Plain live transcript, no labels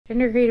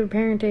Gender creative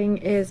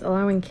parenting is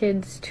allowing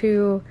kids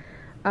to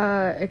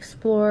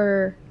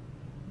explore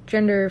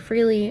gender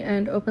freely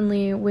and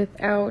openly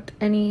without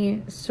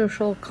any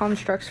social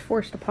constructs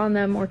forced upon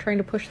them or trying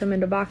to push them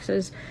into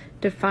boxes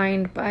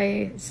defined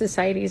by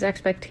society's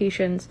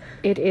expectations.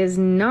 It is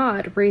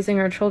not raising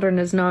our children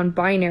as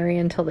non-binary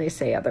until they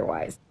say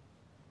otherwise.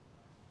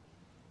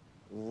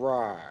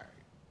 Right.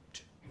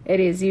 It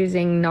is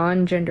using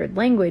non-gendered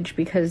language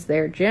because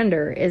their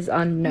gender is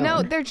unknown.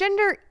 No, their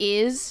gender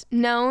is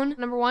known.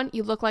 Number one,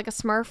 you look like a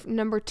Smurf.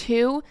 Number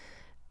two,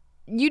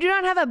 you do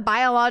not have a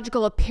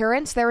biological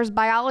appearance. There is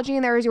biology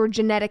and there is your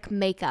genetic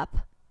makeup.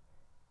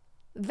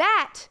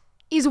 That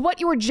is what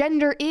your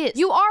gender is.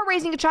 You are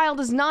raising a child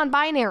as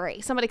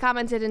non-binary. Somebody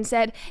commented and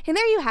said, and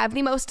there you have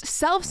the most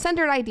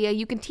self-centered idea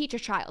you can teach a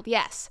child.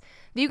 Yes.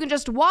 You can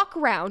just walk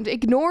around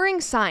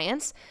ignoring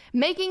science,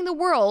 making the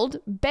world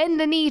bend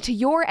the knee to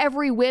your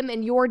every whim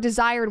and your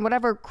desire and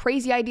whatever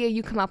crazy idea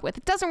you come up with.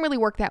 It doesn't really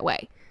work that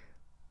way.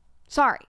 Sorry.